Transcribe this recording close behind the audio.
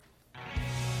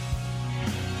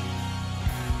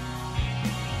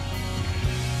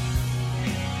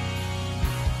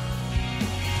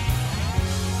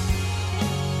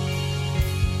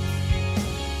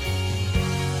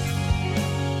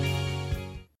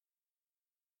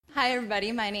Hi,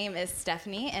 everybody. My name is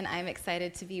Stephanie, and I'm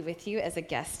excited to be with you as a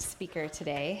guest speaker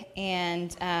today.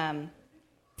 And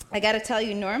I got to tell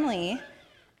you, normally,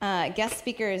 guest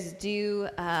speakers do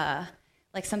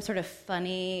like some sort of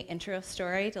funny intro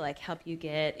story to like help you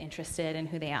get interested in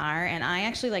who they are. And I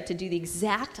actually like to do the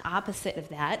exact opposite of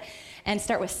that and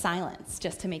start with silence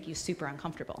just to make you super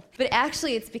uncomfortable. But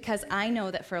actually, it's because I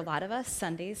know that for a lot of us,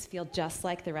 Sundays feel just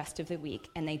like the rest of the week,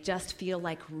 and they just feel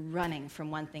like running from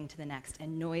one thing to the next,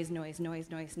 and noise.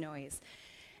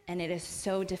 And it is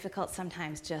so difficult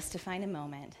sometimes just to find a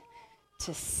moment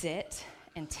to sit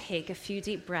and take a few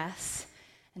deep breaths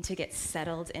and to get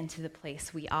settled into the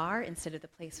place we are instead of the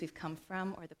place we've come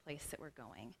from or the place that we're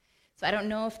going. So I don't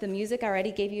know if the music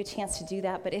already gave you a chance to do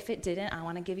that, but if it didn't, I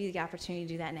want to give you the opportunity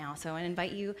to do that now. So I want to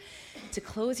invite you to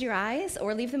close your eyes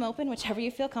or leave them open, whichever you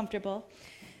feel comfortable.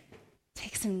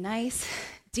 Take some nice,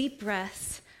 deep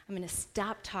breaths. I'm going to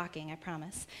stop talking, I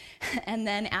promise. And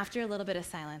then after a little bit of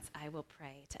silence, I will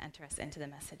pray to enter us into the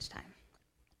message time.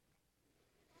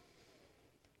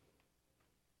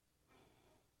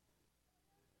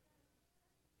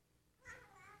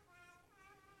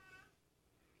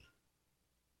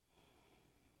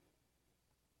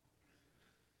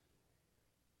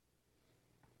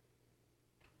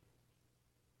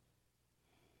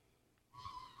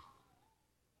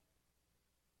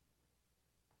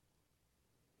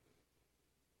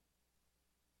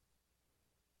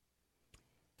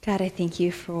 God, I thank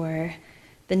you for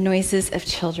the noises of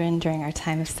children during our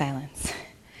time of silence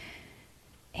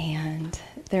and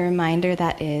the reminder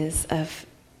that is of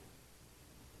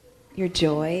your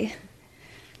joy,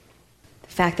 the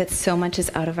fact that so much is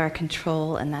out of our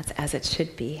control and that's as it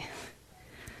should be,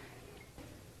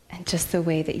 and just the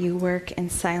way that you work in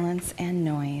silence and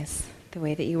noise, the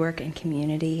way that you work in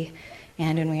community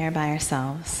and when we are by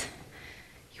ourselves.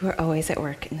 You are always at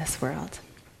work in this world.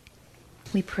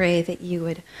 We pray that you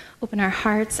would open our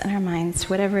hearts and our minds to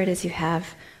whatever it is you have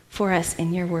for us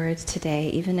in your words today,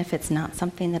 even if it's not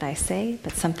something that I say,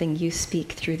 but something you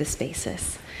speak through the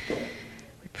spaces.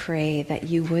 We pray that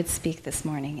you would speak this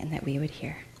morning and that we would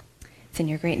hear. It's in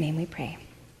your great name we pray.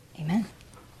 Amen.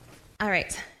 All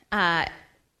right.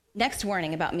 Next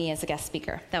warning about me as a guest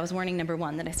speaker. That was warning number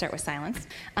 1, that I start with silence.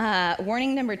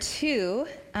 Warning number 2,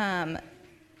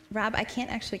 Rob, I can't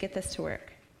actually get this to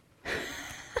work.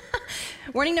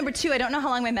 Warning number 2, I don't know how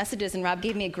long my message is, and Rob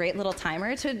gave me a great little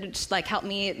timer to just like help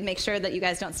me make sure that you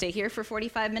guys don't stay here for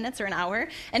 45 minutes or an hour,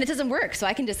 and it doesn't work, so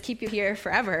I can just keep you here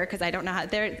forever because I don't know how.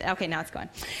 Okay, now it's going.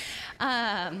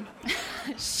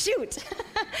 Shoot.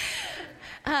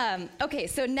 Okay,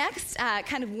 so next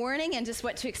kind of warning and just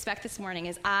what to expect this morning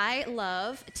is I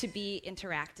love to be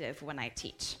interactive when I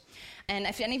teach. And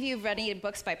if any of you have read any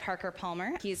books by Parker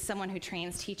Palmer, he's someone who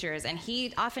trains teachers, and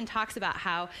he often talks about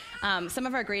how some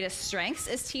of our greatest strengths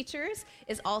as teachers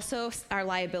is also our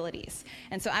liabilities.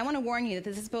 And so I want to warn you that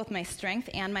this is both my strength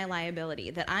and my liability,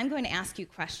 that I'm going to ask you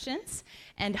questions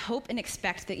and hope and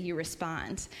expect that you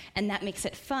respond. And that makes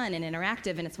it fun and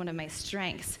interactive, and it's one of my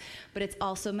strengths. But it's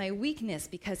also my weakness,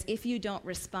 because if you don't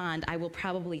respond, I will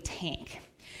probably tank.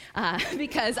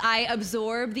 Because I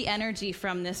absorb the energy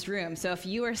from this room. So if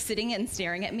you are sitting and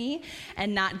staring at me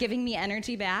and not giving me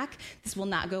energy back, this will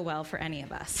not go well for any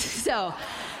of us. So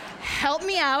help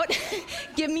me out.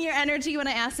 Give me your energy when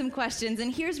I ask some questions.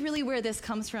 And here's really where this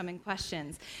comes from in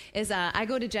questions, is I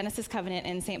go to Genesis Covenant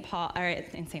in St.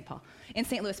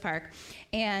 Louis Park,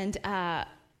 and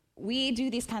we do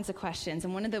these kinds of questions,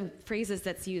 and one of the phrases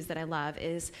that's used that I love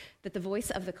is that the voice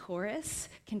of the chorus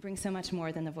can bring so much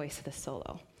more than the voice of the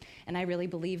solo. And I really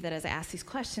believe that as I ask these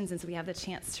questions and so we have the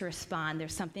chance to respond,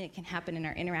 there's something that can happen in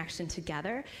our interaction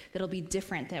together that'll be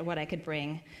different than what I could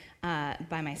bring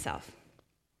by myself.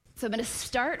 So I'm going to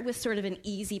start with sort of an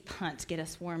easy punt, get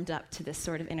us warmed up to this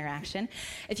sort of interaction.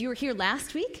 If you were here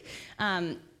last week,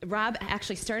 Rob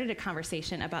actually started a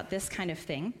conversation about this kind of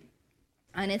thing.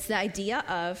 And it's the idea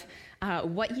of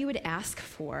what you would ask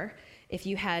for if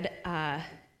you had,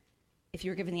 if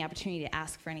you were given the opportunity to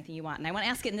ask for anything you want. And I want to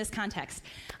ask it in this context.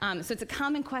 So it's a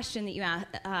common question that you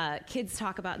kids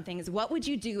talk about and things. What would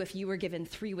you do if you were given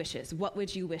 3 wishes? What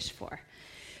would you wish for?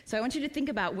 So I want you to think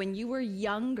about when you were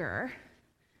younger,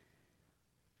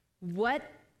 what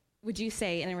would you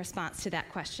say in response to that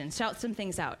question? Shout some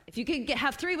things out. If you could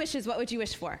have 3 wishes, what would you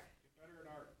wish for?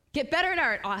 Get better at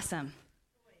art. Awesome.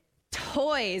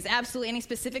 Toys, absolutely. Any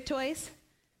specific toys?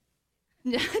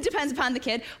 Depends upon the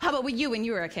kid. How about you when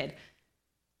you were a kid?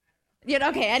 Yeah,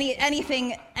 okay,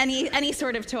 anything, any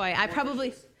sort of toy. I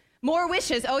probably, more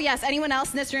wishes. Oh yes, anyone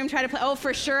else in this room try to play? Oh,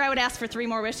 for sure I would ask for 3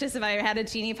 more wishes if I had a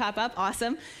genie pop up.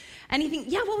 Awesome. Anything,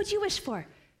 yeah, what would you wish for?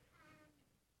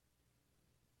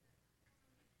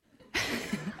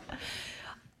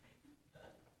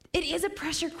 It is a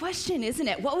pressure question, isn't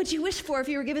it? What would you wish for if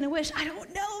you were given a wish? I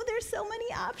don't know. There's so many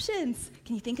options.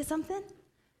 Can you think of something?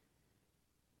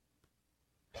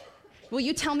 Will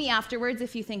you tell me afterwards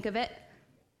if you think of it?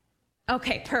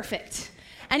 Okay, perfect.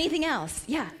 Anything else?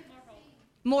 Yeah.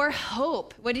 More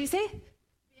hope. What did you say?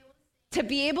 To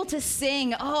be able to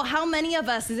sing. Oh, how many of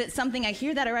us, is it something, I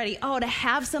hear that already. Oh, to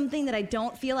have something that I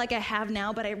don't feel like I have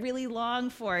now, but I really long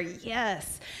for.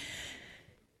 Yes.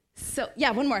 So,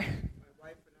 yeah, one more. My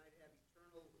wife and I have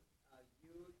eternal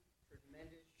youth,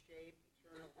 tremendous shape,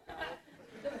 eternal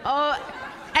health. Oh,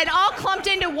 and all clumped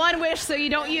into one wish so you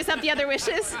don't use up the other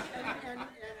wishes.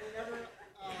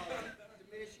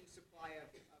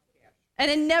 And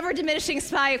a never diminishing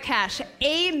supply of cash.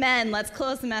 Amen. Let's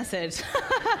close the message.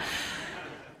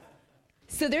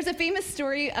 So there's a famous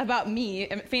story about me,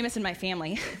 famous in my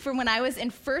family, from when I was in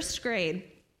first grade.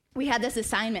 We had this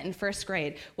assignment in first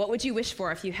grade. What would you wish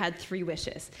for if you had 3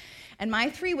 wishes? And my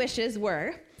 3 wishes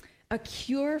were a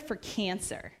cure for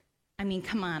cancer. I mean,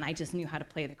 come on, I just knew how to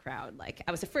play the crowd. Like,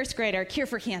 I was a first grader, a cure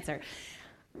for cancer.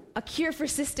 A cure for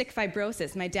cystic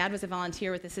fibrosis. My dad was a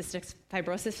volunteer with the Cystic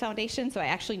Fibrosis Foundation, so I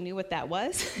actually knew what that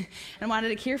was and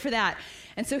wanted a cure for that.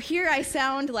 And so here I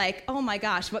sound like, oh my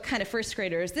gosh, what kind of first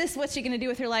grader is this? What's she going to do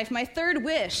with her life? My 3rd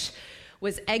wish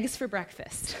was eggs for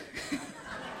breakfast.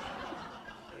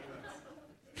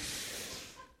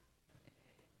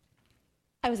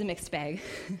 I was a mixed bag.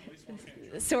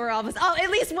 So we're all of us. Oh, at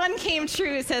least one came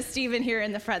true, says Stephen here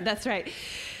in the front. That's right.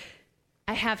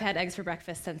 I have had eggs for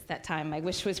breakfast since that time. My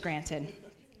wish was granted.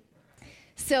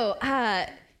 So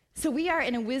we are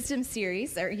in a wisdom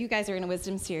series, or you guys are in a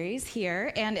wisdom series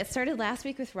here, and it started last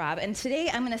week with Rob. And today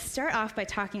I'm going to start off by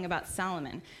talking about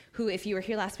Solomon, who, if you were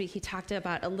here last week, he talked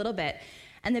about a little bit.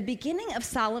 And the beginning of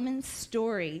Solomon's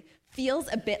story feels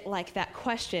a bit like that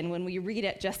question when we read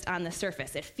it just on the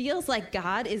surface. It feels like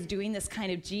God is doing this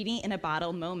kind of genie in a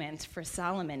bottle moment for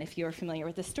Solomon, if you're familiar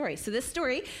with the story. So this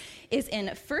story is in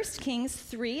 1 Kings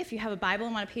 3, if you have a Bible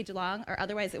and want a page along, or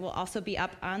otherwise it will also be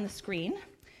up on the screen.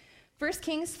 1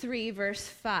 Kings 3, verse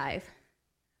 5.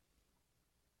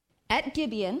 At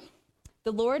Gibeon,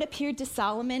 the Lord appeared to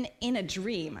Solomon in a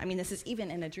dream. I mean, this is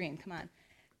even in a dream, come on.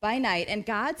 By night, and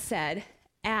God said,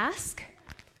 "Ask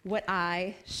what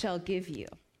I shall give you."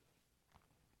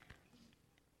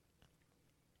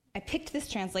 I picked this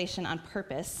translation on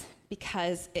purpose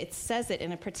because it says it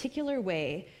in a particular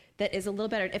way that is a little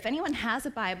better. If anyone has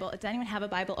a Bible, does anyone have a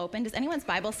Bible open? Does anyone's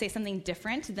Bible say something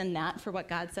different than that for what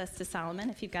God says to Solomon,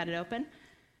 if you've got it open?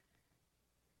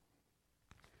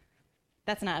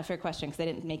 That's not a fair question because I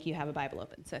didn't make you have a Bible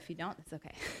open. So if you don't, that's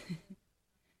okay.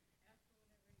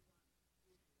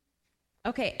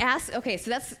 Okay,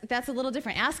 so that's a little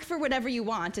different. Ask for whatever you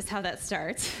want is how that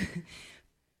starts.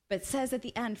 But it says at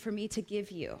the end, for me to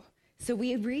give you. So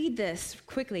we read this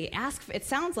quickly. It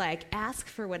sounds like, ask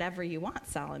for whatever you want,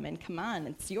 Solomon. Come on,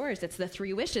 it's yours. It's the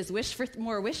 3 wishes. Wish for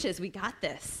more wishes. We got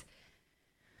this.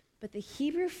 But the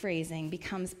Hebrew phrasing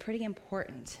becomes pretty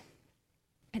important.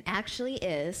 It actually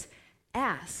is,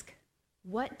 ask,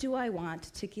 what do I want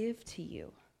to give to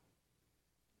you?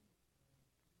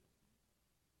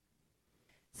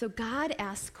 So God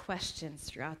asks questions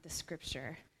throughout the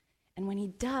scripture, and when he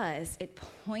does, it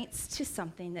points to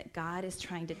something that God is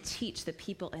trying to teach the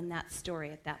people in that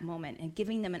story at that moment and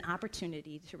giving them an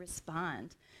opportunity to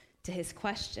respond to his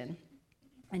question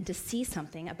and to see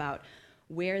something about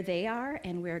where they are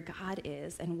and where God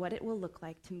is and what it will look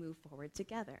like to move forward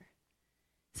together.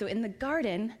 So in the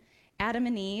garden, Adam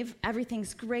and Eve,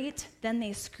 everything's great, then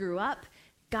they screw up.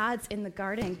 God's in the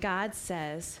garden, and God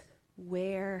says,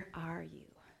 "Where are you?"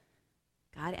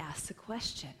 God asks a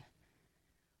question.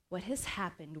 What has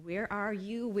happened? Where are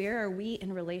you? Where are we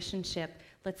in relationship?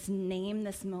 Let's name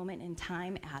this moment in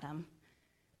time, Adam,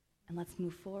 and let's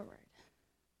move forward.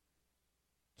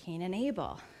 Cain and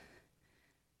Abel.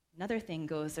 Another thing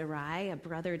goes awry. A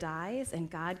brother dies, and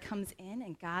God comes in,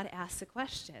 and God asks a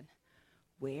question.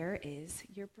 Where is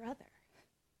your brother?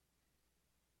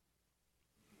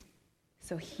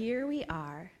 So here we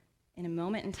are in a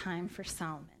moment in time for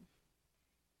Solomon.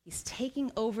 He's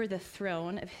taking over the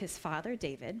throne of his father,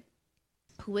 David,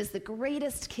 who was the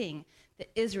greatest king that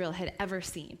Israel had ever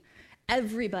seen.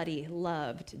 Everybody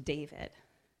loved David.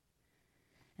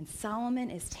 And Solomon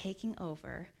is taking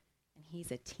over, and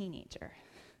he's a teenager.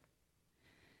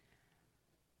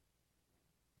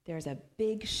 There's a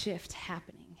big shift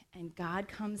happening, and God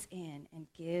comes in and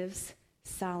gives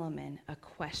Solomon a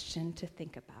question to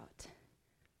think about.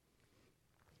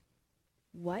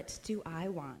 What do I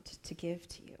want to give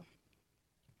to you?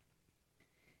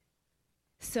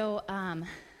 So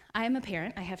I am a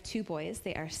parent. I have 2 boys.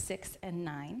 They are 6 and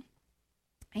 9.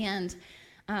 And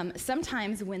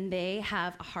Sometimes when they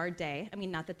have a hard day, I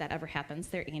mean, not that that ever happens,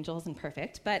 they're angels and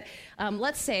perfect, but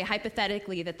let's say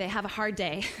hypothetically that they have a hard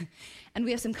day and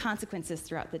we have some consequences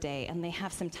throughout the day and they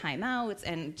have some timeouts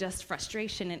and just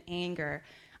frustration and anger.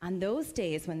 On those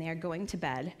days when they are going to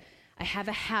bed, I have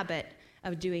a habit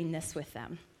of doing this with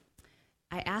them.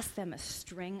 I ask them a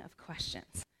string of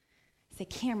questions. I say,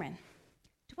 Cameron,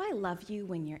 do I love you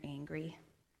when you're angry?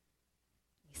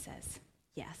 He says,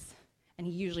 yes. And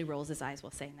he usually rolls his eyes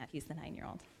while saying that. He's the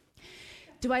 9-year-old.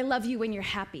 Do I love you when you're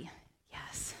happy?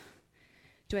 Yes.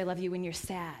 Do I love you when you're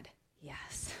sad?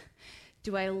 Yes.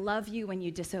 Do I love you when you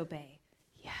disobey?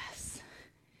 Yes.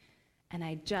 And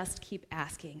I just keep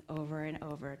asking over and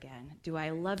over again. Do I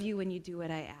love you when you do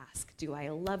what I ask? Do I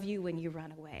love you when you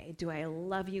run away? Do I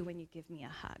love you when you give me a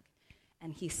hug?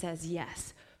 And he says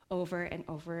yes over and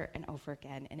over and over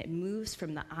again. And it moves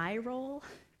from the eye roll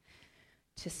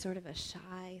to sort of a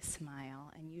shy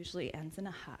smile and usually ends in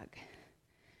a hug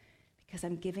because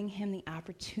I'm giving him the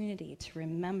opportunity to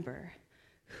remember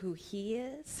who he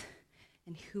is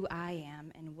and who I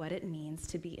am and what it means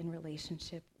to be in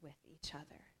relationship with each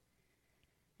other.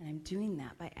 And I'm doing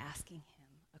that by asking him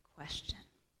a question.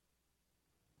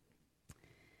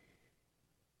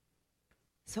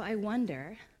 So I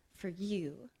wonder for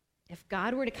you, if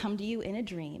God were to come to you in a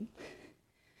dream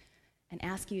and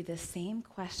ask you the same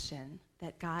question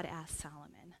that God asked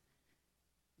Solomon,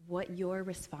 what your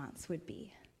response would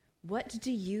be. What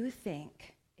do you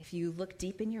think, if you look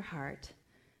deep in your heart,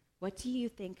 what do you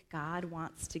think God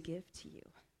wants to give to you?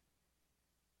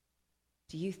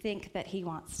 Do you think that he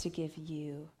wants to give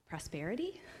you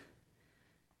prosperity?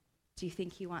 Do you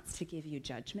think he wants to give you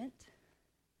judgment?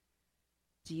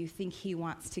 Do you think he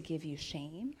wants to give you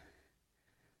shame?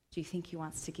 Do you think he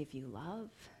wants to give you love?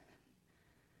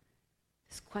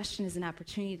 This question is an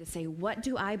opportunity to say, what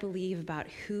do I believe about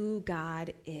who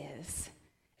God is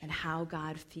and how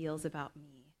God feels about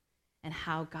me and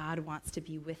how God wants to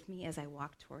be with me as I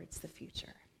walk towards the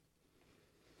future?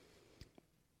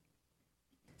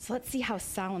 So let's see how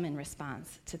Solomon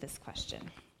responds to this question.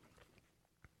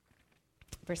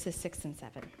 Verses 6 and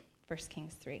 7, 1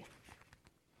 Kings 3.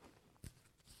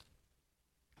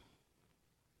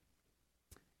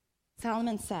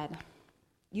 Solomon said,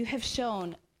 "You have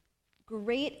shown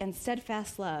great and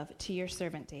steadfast love to your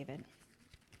servant David,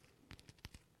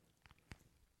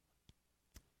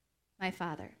 my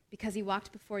father, because he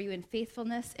walked before you in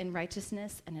faithfulness and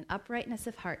righteousness and in uprightness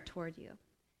of heart toward you.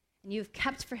 And you have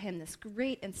kept for him this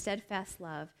great and steadfast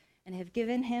love and have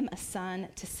given him a son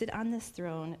to sit on this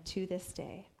throne to this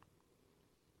day.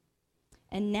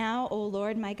 And now, O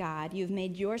Lord my God, you have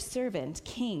made your servant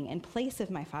king in place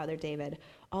of my father David,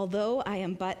 although I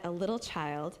am but a little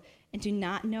child and do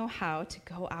not know how to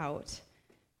go out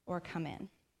or come in."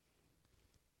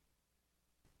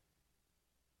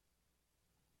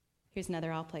 Here's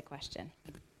another I'll play question.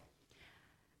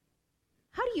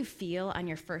 How do you feel on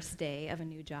your first day of a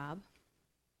new job?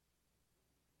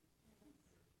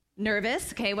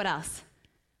 Nervous? Okay, what else?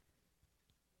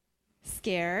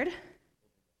 Scared?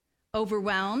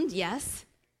 Overwhelmed? Yes.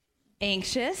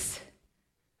 Anxious?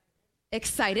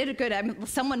 Excited? Good.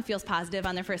 Someone feels positive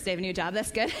on their first day of a new job.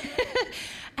 That's good.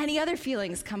 Any other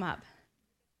feelings come up?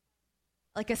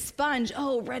 Like a sponge,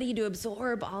 ready to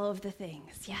absorb all of the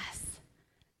things. Yes.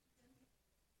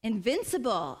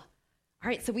 Invincible. All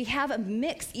right, so we have a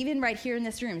mix even right here in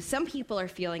this room. Some people are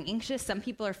feeling anxious, some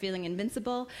people are feeling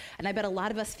invincible, and I bet a lot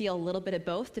of us feel a little bit of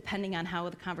both depending on how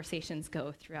the conversations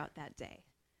go throughout that day.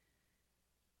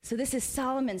 So this is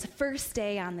Solomon's first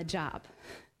day on the job.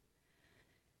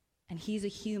 And he's a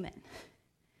human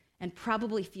and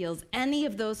probably feels any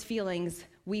of those feelings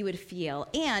we would feel.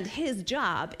 And his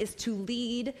job is to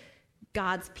lead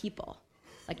God's people,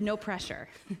 like no pressure.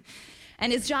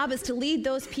 And his job is to lead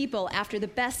those people after the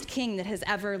best king that has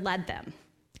ever led them.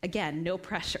 Again, no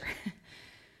pressure.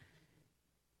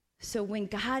 So when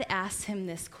God asks him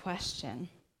this question,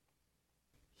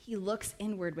 he looks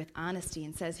inward with honesty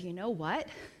and says, you know what?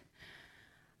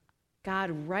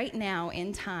 God, right now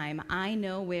in time, I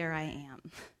know where I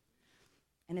am.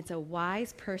 And it's a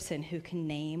wise person who can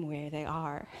name where they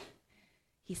are.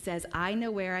 He says, I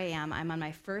know where I am. I'm on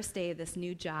my first day of this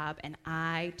new job, and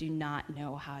I do not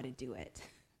know how to do it.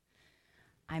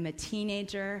 I'm a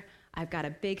teenager. I've got a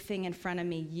big thing in front of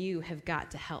me. You have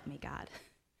got to help me, God.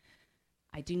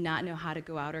 I do not know how to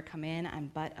go out or come in.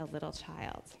 I'm but a little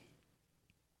child.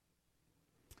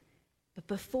 But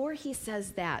before he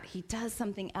says that, he does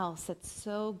something else that's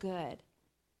so good.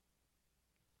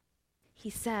 He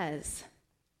starts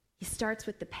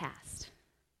with the past.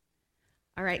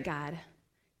 All right, God,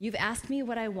 you've asked me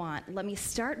what I want. Let me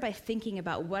start by thinking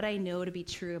about what I know to be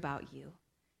true about you.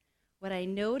 What I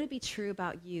know to be true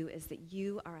about you is that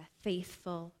you are a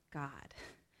faithful God.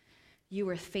 You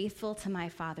were faithful to my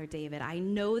father David. I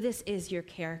know this is your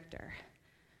character.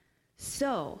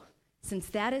 So, since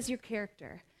that is your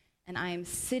character, and I am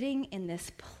sitting in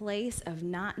this place of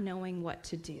not knowing what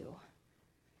to do,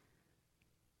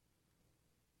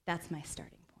 that's my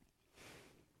starting point.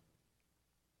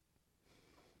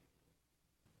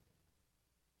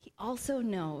 He also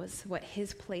knows what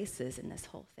his place is in this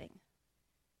whole thing.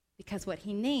 Because what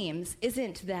he names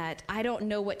isn't that, I don't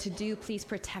know what to do, please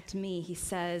protect me. He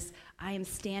says, I am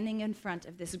standing in front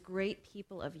of this great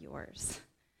people of yours.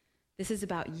 This is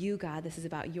about you, God. This is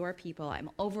about your people.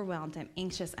 I'm overwhelmed. I'm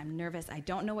anxious. I'm nervous. I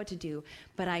don't know what to do,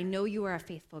 but I know you are a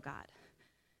faithful God.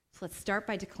 So let's start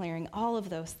by declaring all of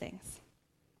those things.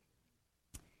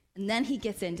 And then he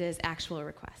gets into his actual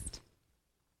request.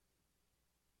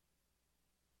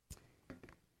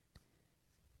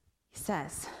 He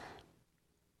says,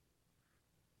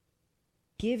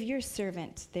 give your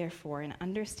servant, therefore, an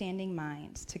understanding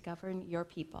mind to govern your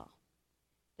people,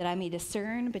 that I may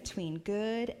discern between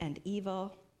good and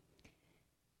evil.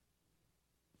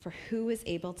 For who is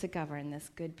able to govern this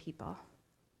good people,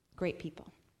 great people?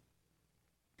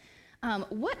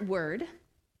 What word?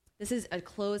 This is a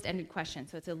closed-ended question,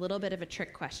 so it's a little bit of a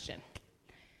trick question.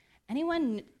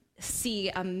 Anyone see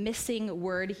a missing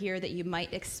word here that you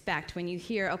might expect when you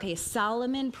hear, okay,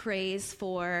 Solomon prays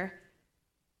for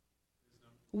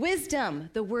wisdom?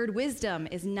 The word wisdom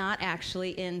is not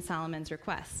actually in Solomon's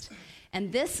request.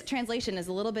 And this translation is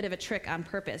a little bit of a trick on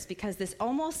purpose because this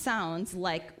almost sounds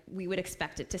like we would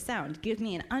expect it to sound. Give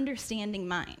me an understanding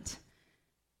mind,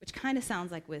 which kind of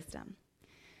sounds like wisdom.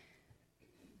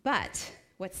 But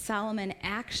what Solomon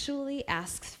actually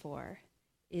asks for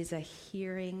is a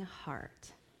hearing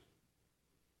heart.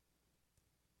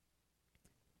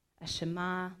 A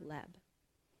Shema Leb.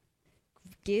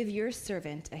 Give your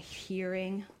servant a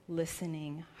hearing,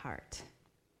 listening heart.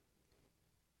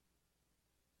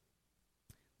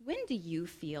 When do you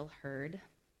feel heard?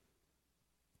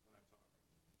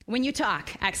 When you talk.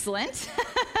 Excellent.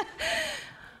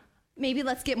 Maybe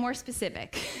let's get more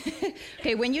specific.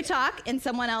 Okay, when you talk and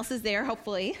someone else is there,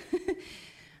 hopefully,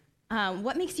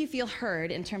 what makes you feel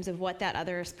heard in terms of what that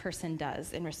other person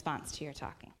does in response to your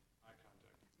talking?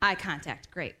 Eye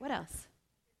contact. Great. What else?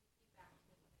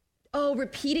 Oh,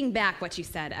 repeating back what you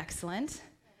said. Excellent.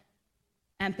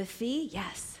 Empathy.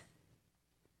 Yes.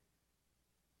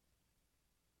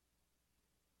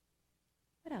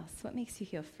 What else? What makes you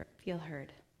feel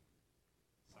heard?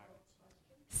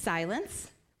 Silence.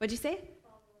 What'd you say?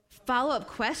 Follow-up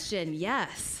question.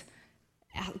 Yes.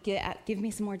 Give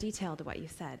me some more detail to what you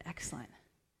said. Excellent.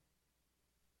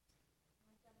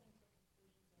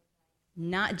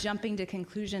 Not jumping to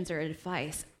conclusions or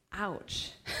advice.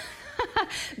 Ouch.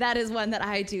 That is one that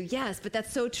I do. Yes, but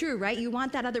that's so true, right? You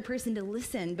want that other person to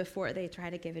listen before they try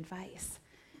to give advice.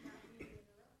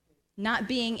 Not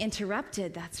being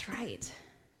interrupted. That's right.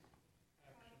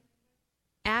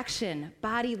 Action,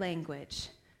 body language.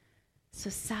 So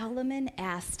Solomon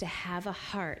asks to have a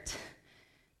heart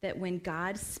that when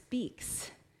God speaks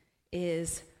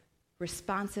is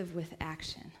responsive with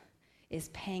action, is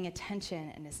paying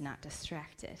attention and is not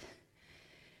distracted,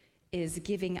 is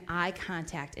giving eye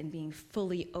contact and being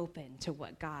fully open to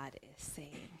what God is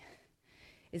saying,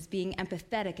 is being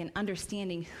empathetic and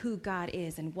understanding who God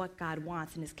is and what God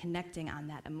wants and is connecting on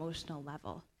that emotional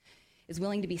level, is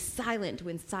willing to be silent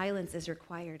when silence is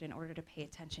required in order to pay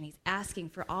attention. He's asking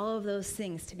for all of those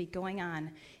things to be going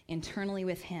on internally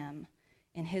with him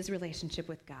in his relationship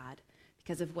with God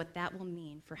because of what that will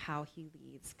mean for how he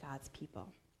leads God's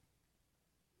people.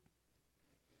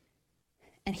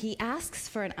 And he asks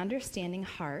for an understanding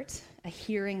heart, a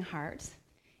hearing heart,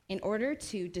 in order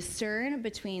to discern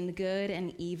between the good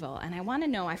and evil. And I want to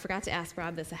know, I forgot to ask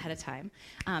Rob this ahead of time,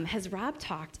 has Rob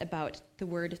talked about the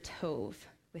word tov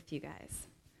with you guys?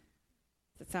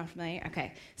 Does that sound familiar?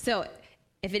 Okay. So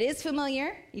if it is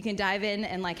familiar, you can dive in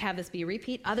and have this be a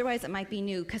repeat. Otherwise, it might be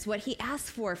new, because what he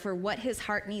asks for what his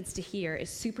heart needs to hear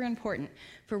is super important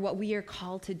for what we are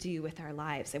called to do with our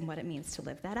lives and what it means to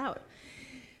live that out.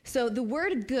 So the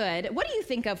word good, what do you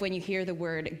think of when you hear the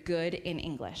word good in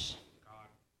English?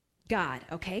 God.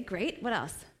 Okay, great. What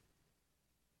else?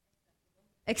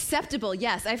 Acceptable,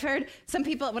 yes. I've heard some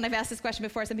people, when I've asked this question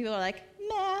before, some people are like,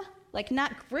 meh,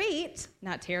 not great,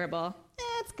 not terrible.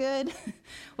 It's good.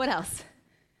 What else?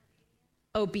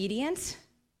 Obedient.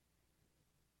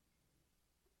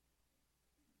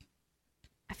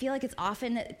 I feel like it's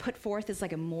often put forth as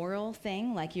a moral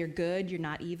thing, you're good, you're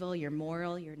not evil, you're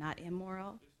moral, you're not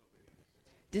immoral.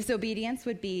 Disobedience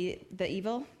would be the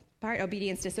evil part.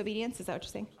 Obedience, disobedience, is that what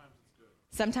you're saying?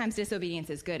 Sometimes disobedience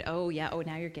is good. Oh, yeah. Oh,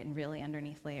 now you're getting really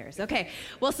underneath layers. Okay.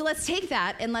 Well, so let's take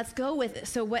that and let's go with,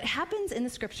 so what happens in the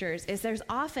scriptures is there's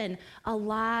often a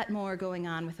lot more going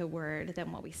on with a word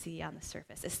than what we see on the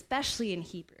surface, especially in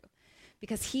Hebrew.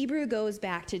 Because Hebrew goes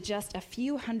back to just a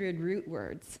few hundred root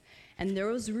words, and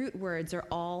those root words are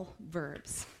all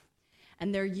verbs.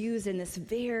 And they're used in this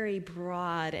very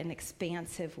broad and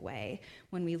expansive way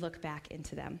when we look back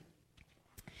into them.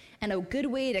 And a good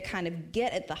way to kind of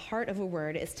get at the heart of a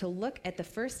word is to look at the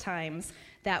first times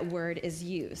that word is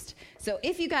used. So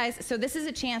if you guys, so this is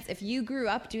a chance, if you grew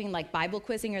up doing like Bible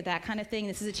quizzing or that kind of thing,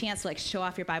 this is a chance to like show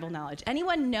off your Bible knowledge.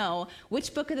 Anyone know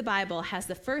which book of the Bible has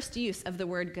the first use of the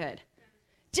word good?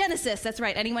 Genesis, that's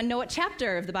right. Anyone know what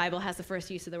chapter of the Bible has the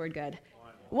first use of the word good?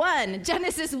 1.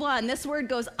 Genesis 1. This word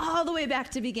goes all the way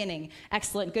back to beginning.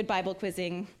 Excellent. Good Bible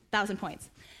quizzing. 1,000 points.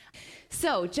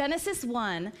 So Genesis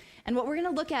 1, and what we're going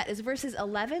to look at is verses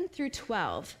 11 through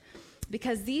 12,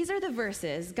 because these are the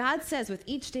verses. God says with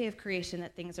each day of creation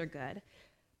that things are good.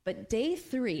 But day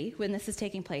 3, when this is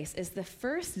taking place, is the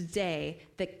first day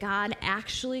that God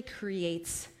actually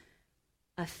creates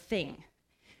a thing.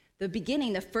 The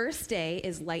beginning, the first day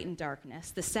is light and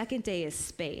darkness. The second day is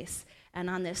space. And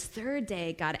on this third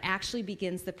day, God actually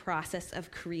begins the process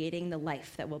of creating the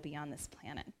life that will be on this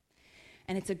planet.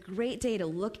 And it's a great day to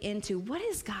look into what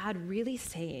is God really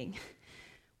saying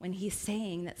when he's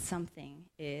saying that something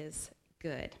is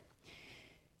good.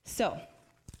 So,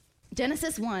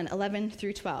 Genesis 1, 11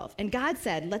 through 12. And God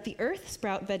said, "Let the earth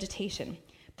sprout vegetation,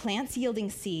 plants yielding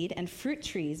seed, and fruit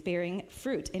trees bearing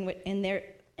fruit in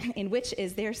which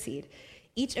is their seed,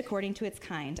 each according to its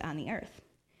kind on the earth."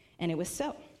 And it was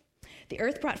so. The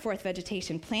earth brought forth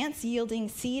vegetation, plants yielding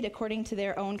seed according to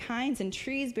their own kinds, and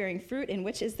trees bearing fruit in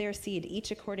which is their seed,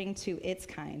 each according to its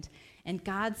kind. And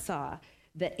God saw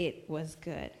that it was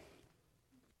good.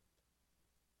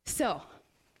 So,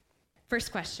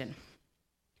 first question.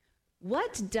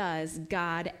 What does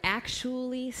God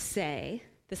actually say?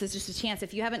 This is just a chance.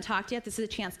 If you haven't talked yet, this is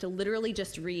a chance to literally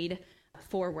just read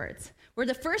 4 words. What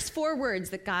are the first 4 words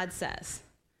that God says?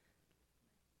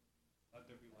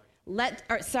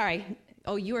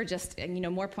 You are just,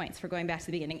 more points for going back to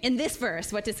the beginning. In this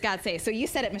verse, what does God say? So you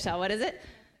said it, Michelle. What is it?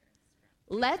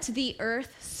 Let the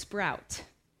earth sprout.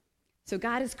 So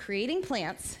God is creating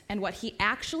plants, and what he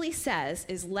actually says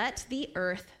is let the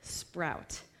earth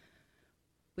sprout,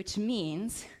 which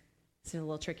means, this is a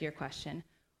little trickier question,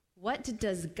 what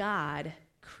does God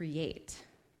create?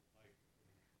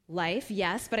 Life,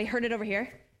 yes, but I heard it over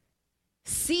here.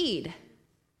 Seed,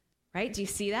 right? Do you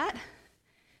see that?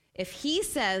 If he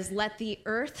says, let the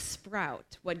earth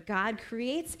sprout, what God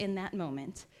creates in that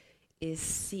moment is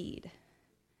seed,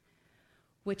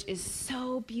 which is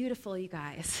so beautiful, you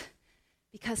guys,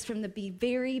 because from the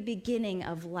very beginning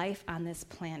of life on this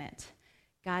planet,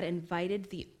 God invited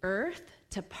the earth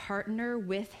to partner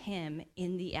with him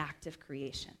in the act of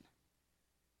creation.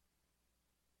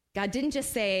 God didn't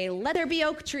just say, let there be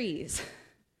oak trees.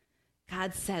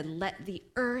 God said, let the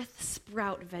earth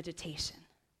sprout vegetation.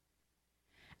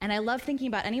 And I love thinking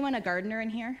about, anyone a gardener in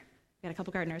here? Got a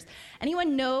couple gardeners.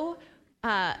 Anyone know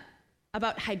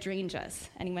about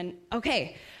hydrangeas? Anyone?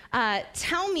 Okay.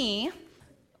 Tell me,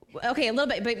 a little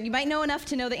bit, but you might know enough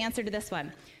to know the answer to this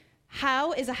one.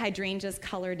 How is a hydrangea's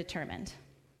color determined?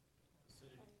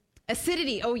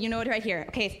 Acidity. Oh, you know it right here.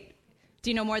 Okay. Do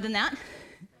you know more than that?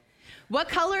 What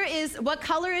color is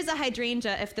a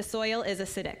hydrangea if the soil is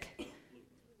acidic?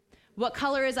 What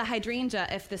color is a hydrangea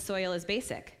if the soil is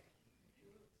basic?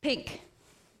 Pink.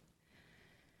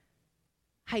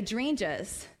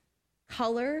 Hydrangeas,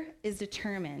 color is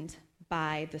determined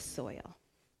by the soil.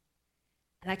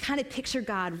 And I kind of picture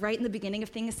God right in the beginning of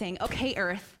things saying, okay,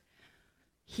 earth,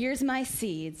 here's my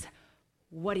seeds.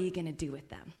 What are you going to do with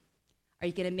them? Are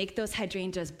you going to make those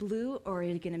hydrangeas blue, or are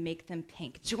you going to make them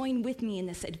pink? Join with me in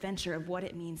this adventure of what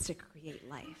it means to create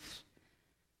life.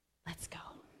 Let's go.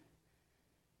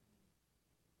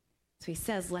 So he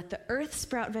says, let the earth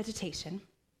sprout vegetation.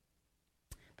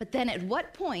 But then at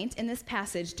what point in this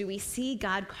passage do we see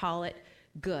God call it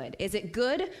good? Is it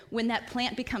good when that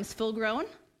plant becomes full grown?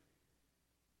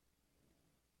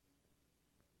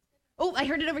 Oh, I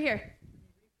heard it over here.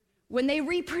 When they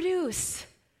reproduce.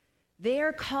 They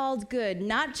are called good,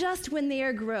 not just when they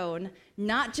are grown,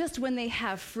 not just when they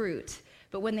have fruit,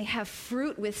 but when they have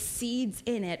fruit with seeds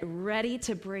in it, ready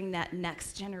to bring that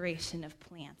next generation of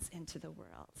plants into the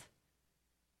world.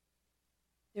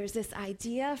 There's this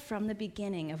idea from the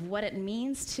beginning of what it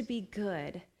means to be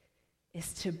good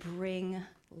is to bring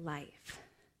life.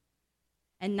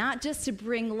 And not just to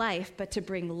bring life, but to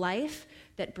bring life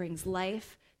that brings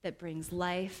life, that brings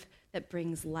life, that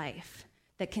brings life.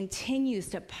 that continues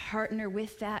to partner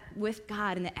with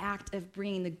God in the act of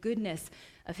bringing the goodness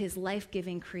of his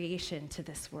life-giving creation to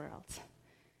this world.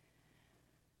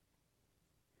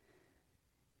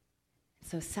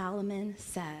 So Solomon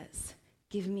says,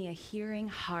 give me a hearing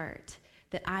heart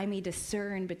that I may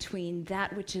discern between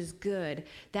that which is good,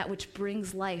 that which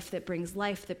brings life, that brings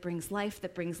life, that brings life,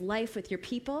 that brings life with your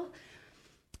people,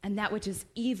 and that which is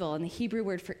evil. And the Hebrew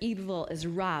word for evil is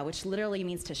ra, which literally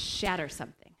means to shatter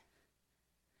something.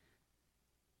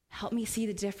 Help me see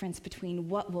the difference between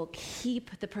what will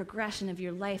keep the progression of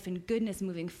your life and goodness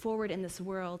moving forward in this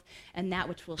world and that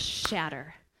which will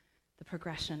shatter the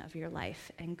progression of your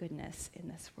life and goodness in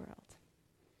this world.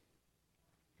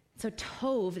 So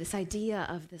Tov, this idea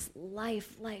of this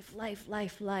life,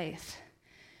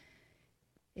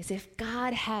 is if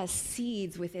God has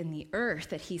seeds within the earth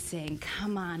that he's saying,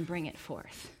 come on, bring it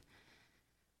forth.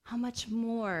 How much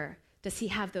more does he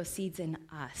have those seeds in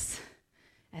us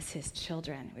as his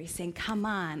children? Where he's saying, come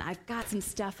on, I've got some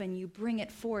stuff in you, bring it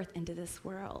forth into this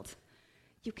world.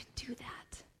 You can do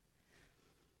that.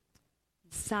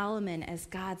 Solomon, as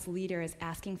God's leader, is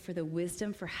asking for the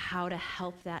wisdom for how to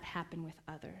help that happen with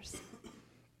others.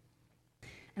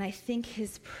 And I think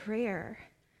his prayer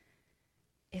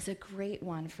is a great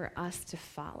one for us to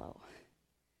follow.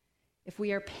 If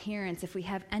we are parents, if we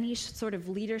have any sort of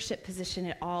leadership position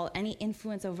at all, any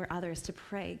influence over others, to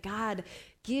pray, God,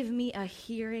 give me a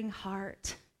hearing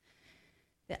heart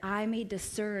that I may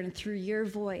discern through your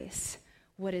voice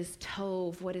what is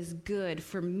tov, what is good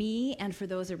for me and for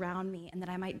those around me, and that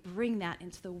I might bring that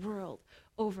into the world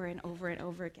over and over and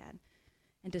over again,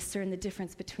 and discern the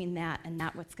difference between that and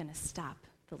not what's going to stop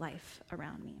the life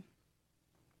around me.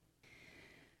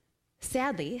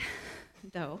 Sadly,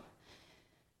 though,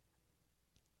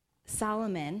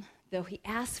 Solomon, though he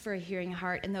asked for a hearing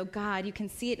heart, and though God, you can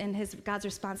see it in God's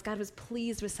response, God was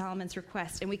pleased with Solomon's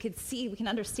request, and we can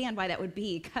understand why that would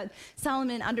be.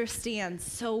 Solomon understands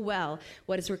so well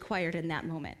what is required in that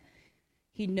moment.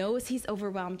 He knows he's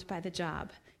overwhelmed by the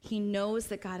job. He knows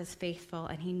that God is faithful,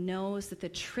 and he knows that the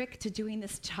trick to doing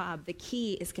this job, the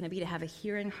key, is going to be to have a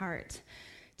hearing heart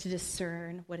to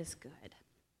discern what is good.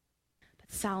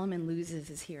 But Solomon loses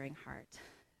his hearing heart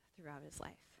throughout his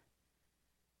life.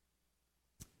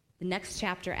 The next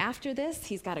chapter after this,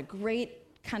 he's got a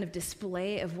great kind of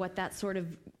display of what that sort of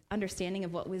understanding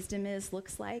of what wisdom is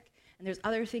looks like. And there's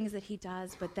other things that he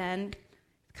does, but then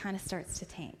it kind of starts to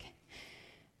tank.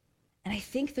 And I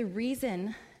think the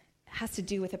reason has to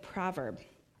do with a proverb.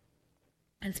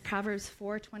 And it's Proverbs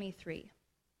 4:23.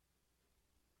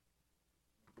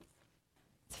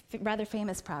 It's a rather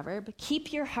famous proverb.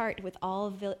 Keep your heart with all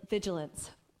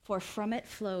vigilance, for from it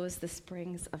flows the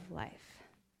springs of life.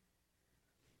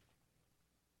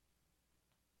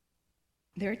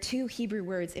 There are two Hebrew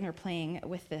words interplaying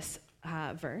with this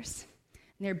verse,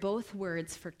 and they're both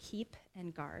words for keep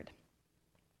and guard.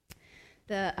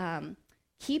 The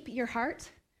keep your heart,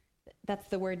 that's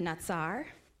the word natsar,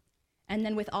 and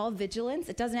then with all vigilance,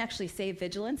 it doesn't actually say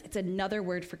vigilance, it's another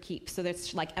word for keep, so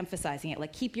that's like emphasizing it,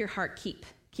 like keep your heart, keep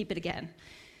it again.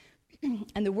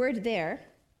 And the word there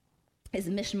is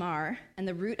mishmar, and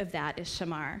the root of that is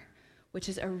shamar, which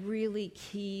is a really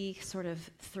key sort of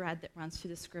thread that runs through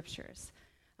the scriptures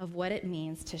of what it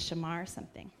means to shamar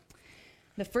something.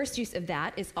 The first use of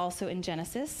that is also in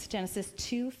Genesis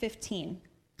 2:15.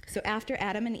 So after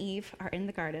Adam and Eve are in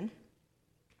the garden,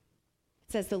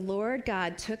 it says, the Lord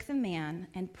God took the man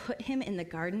and put him in the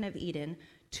Garden of Eden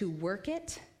to work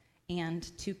it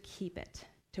and to keep it,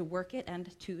 to work it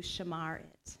and to shamar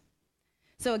it.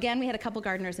 So again, we had a couple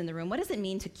gardeners in the room. What does it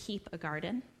mean to keep a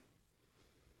garden?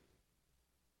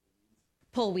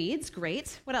 Pull weeds,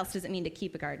 great. What else does it mean to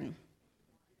keep a garden?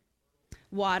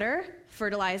 Water,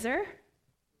 fertilizer,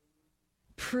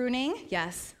 pruning,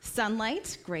 yes.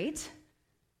 Sunlight, great.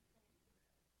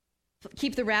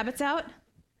 Keep the rabbits out.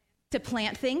 To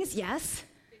plant things, yes.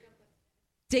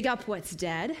 Dig up what's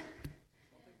dead.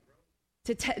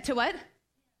 To what?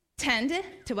 Tend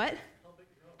to what?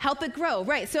 Help it grow,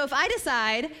 right. So if I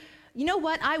decide, you know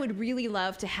what, I would really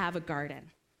love to have a garden.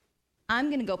 I'm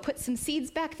going to go put some seeds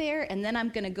back there, and then I'm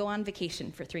going to go on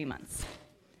vacation for 3 months.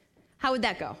 How would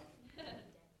that go?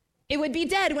 It would be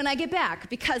dead when I get back,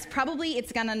 because probably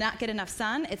it's going to not get enough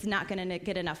sun. It's not going to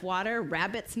get enough water.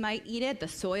 Rabbits might eat it. The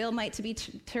soil might be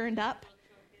turned up.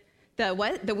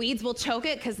 The weeds will choke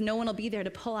it because no one will be there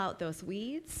to pull out those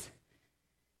weeds.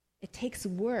 It takes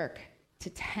work to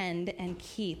tend and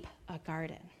keep a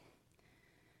garden.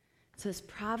 So this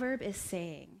proverb is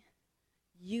saying,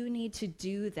 you need to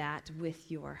do that with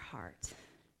your heart,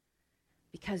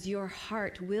 because your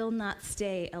heart will not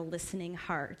stay a listening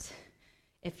heart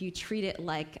if you treat it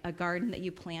like a garden that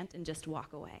you plant and just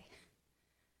walk away.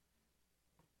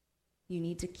 You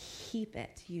need to keep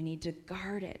it. You need to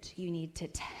guard it. You need to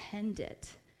tend it.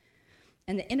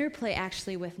 And the interplay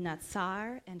actually with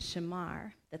Natsar and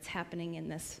Shamar that's happening in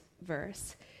this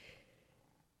verse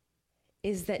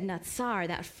is that Natsar,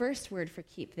 that first word for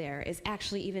keep there, is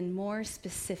actually even more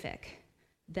specific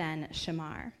than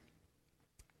Shamar.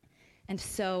 And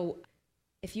so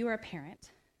if you are a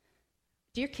parent,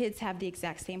 do your kids have the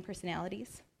exact same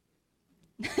personalities?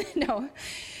 No.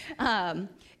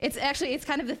 It's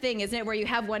kind of the thing, isn't it, where you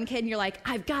have one kid and you're like,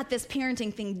 I've got this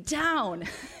parenting thing down.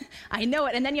 I know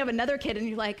it. And then you have another kid and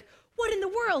you're like, what in the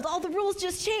world? All the rules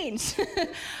just changed. How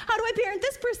do I parent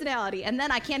this personality? And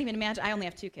then I can't even imagine. I only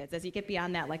have 2 kids. As you get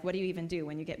beyond that, like, what do you even do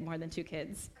when you get more than 2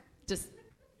 kids? Just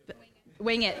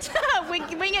wing it.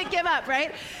 wing it, give up,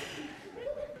 right?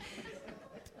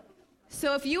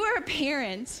 So if you are a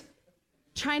parent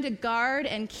trying to guard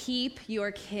and keep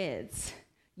your kids,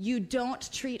 you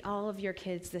don't treat all of your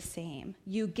kids the same.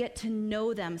 You get to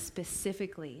know them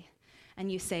specifically.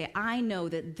 And you say, I know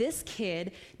that this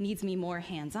kid needs me more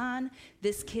hands-on.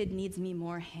 This kid needs me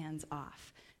more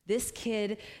hands-off. This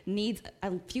kid needs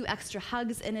a few extra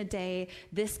hugs in a day.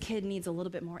 This kid needs a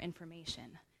little bit more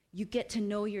information. You get to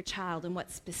know your child and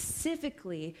what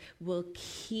specifically will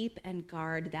keep and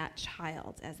guard that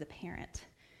child as a parent.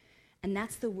 And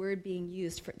that's the word being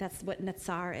used for, that's what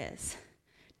Natsar is.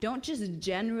 Don't just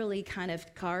generally kind of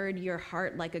guard your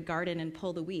heart like a garden and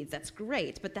pull the weeds. That's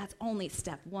great, but that's only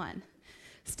step 1.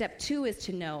 Step 2 is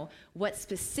to know what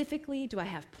specifically do I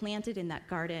have planted in that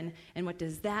garden, and what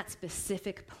does that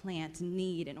specific plant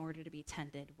need in order to be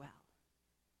tended well.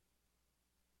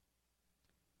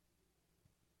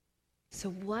 So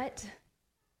what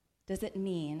does it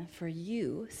mean for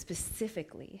you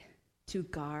specifically to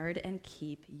guard and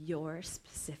keep your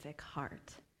specific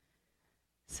heart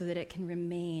so that it can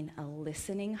remain a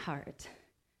listening heart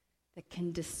that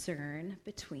can discern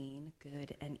between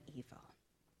good and evil?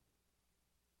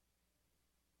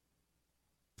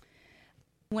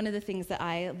 One of the things that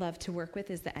I love to work with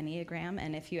is the Enneagram,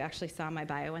 and if you actually saw my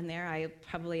bio in there, I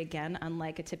probably, again,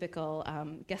 unlike a typical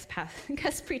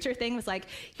guest preacher thing, was like,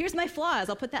 here's my flaws,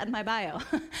 I'll put that in my bio.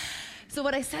 So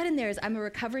what I said in there is I'm a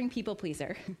recovering people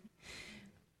pleaser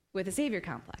with a savior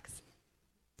complex.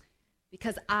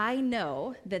 Because I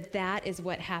know that that is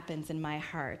what happens in my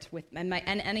heart, and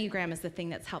Enneagram is the thing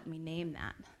that's helped me name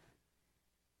that.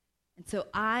 And so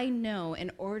I know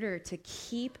in order to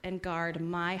keep and guard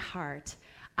my heart,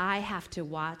 I have to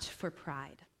watch for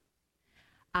pride.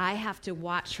 I have to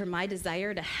watch for my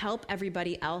desire to help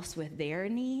everybody else with their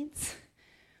needs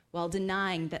while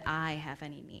denying that I have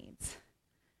any needs.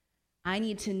 I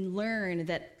need to learn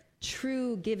that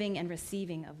true giving and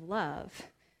receiving of love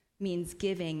means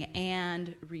giving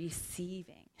and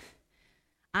receiving.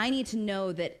 I need to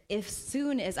know that if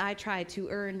soon as I try to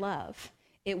earn love,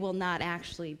 it will not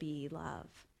actually be love.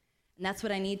 And that's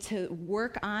what I need to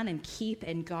work on and keep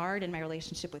and guard in my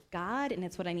relationship with God, and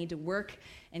it's what I need to work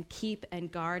and keep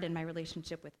and guard in my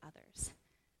relationship with others.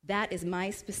 That is my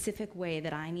specific way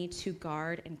that I need to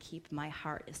guard and keep my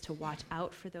heart, is to watch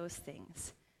out for those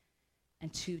things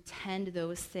and to tend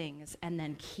those things, and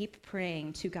then keep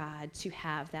praying to God to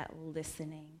have that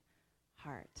listening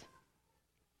heart.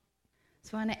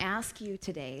 So I want to ask you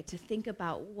today to think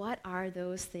about, what are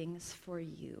those things for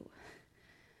you?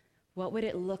 What would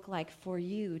it look like for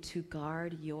you to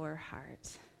guard your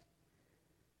heart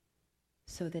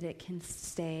so that it can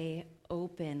stay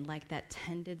open like that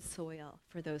tended soil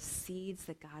for those seeds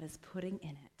that God is putting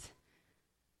in it,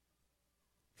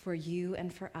 for you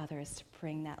and for others to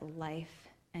bring that life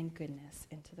and goodness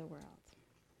into the world?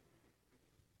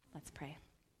 Let's pray.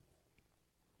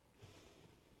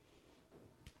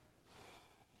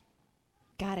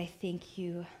 God, I thank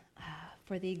you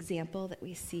for the example that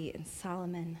we see in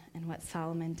Solomon and what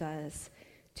Solomon does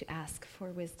to ask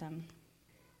for wisdom,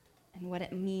 and what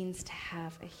it means to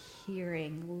have a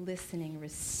hearing, listening,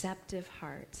 receptive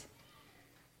heart.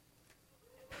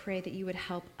 Pray that you would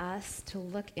help us to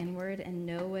look inward and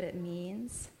know what it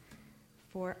means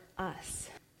for us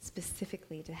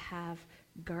specifically to have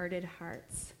guarded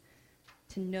hearts,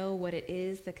 to know what it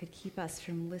is that could keep us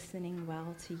from listening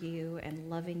well to you and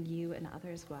loving you and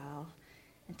others well,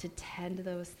 and to tend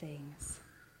those things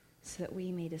so that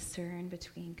we may discern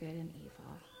between good and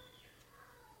evil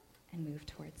and move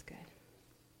towards good.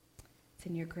 It's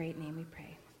in your great name we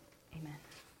pray. Amen.